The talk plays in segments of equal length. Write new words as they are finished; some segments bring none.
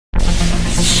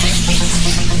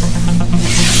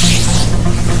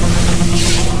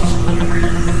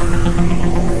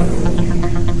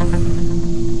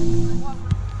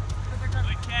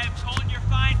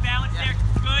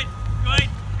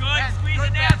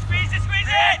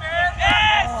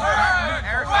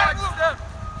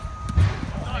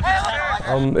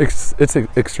It's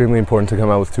extremely important to come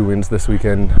out with 2 wins this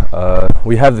weekend.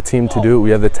 We have the team to do it.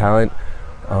 We have the talent.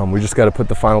 We just got to put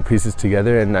the final pieces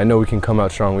together, and I know we can come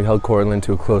out strong. We held Cortland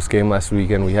to a close game last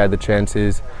weekend. We had the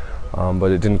chances,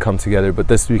 but it didn't come together. But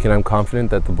this weekend, I'm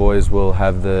confident that the boys will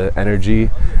have the energy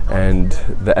and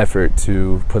the effort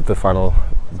to put the final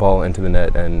ball into the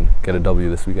net and get a W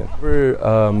this weekend.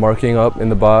 We're marking up in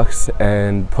the box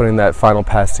and putting that final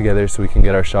pass together so we can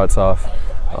get our shots off.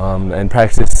 And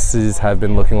practices have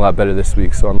been looking a lot better this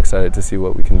week, so I'm excited to see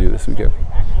what we can do this weekend.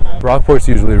 Brockport's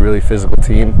usually a really physical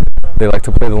team. They like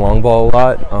to play the long ball a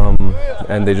lot,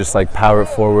 and they just like power it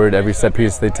forward. Every set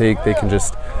piece they take, they can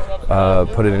just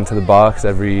put it into the box.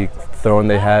 Every throw-in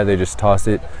they had, they just toss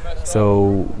it.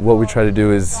 So what we try to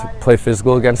do is play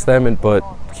physical against them, but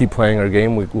keep playing our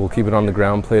game. We'll keep it on the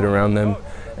ground, play it around them,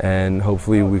 and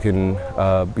hopefully we can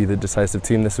be the decisive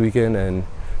team this weekend and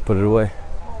put it away.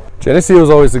 Geneseo is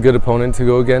always a good opponent to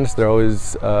go against. They're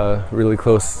always really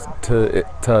close to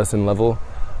us in level.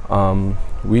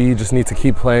 We just need to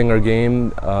keep playing our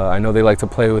game. I know they like to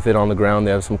play with it on the ground.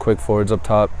 They have some quick forwards up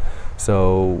top,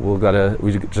 so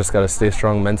we just gotta stay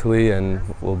strong mentally, and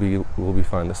we'll be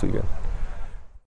fine this weekend.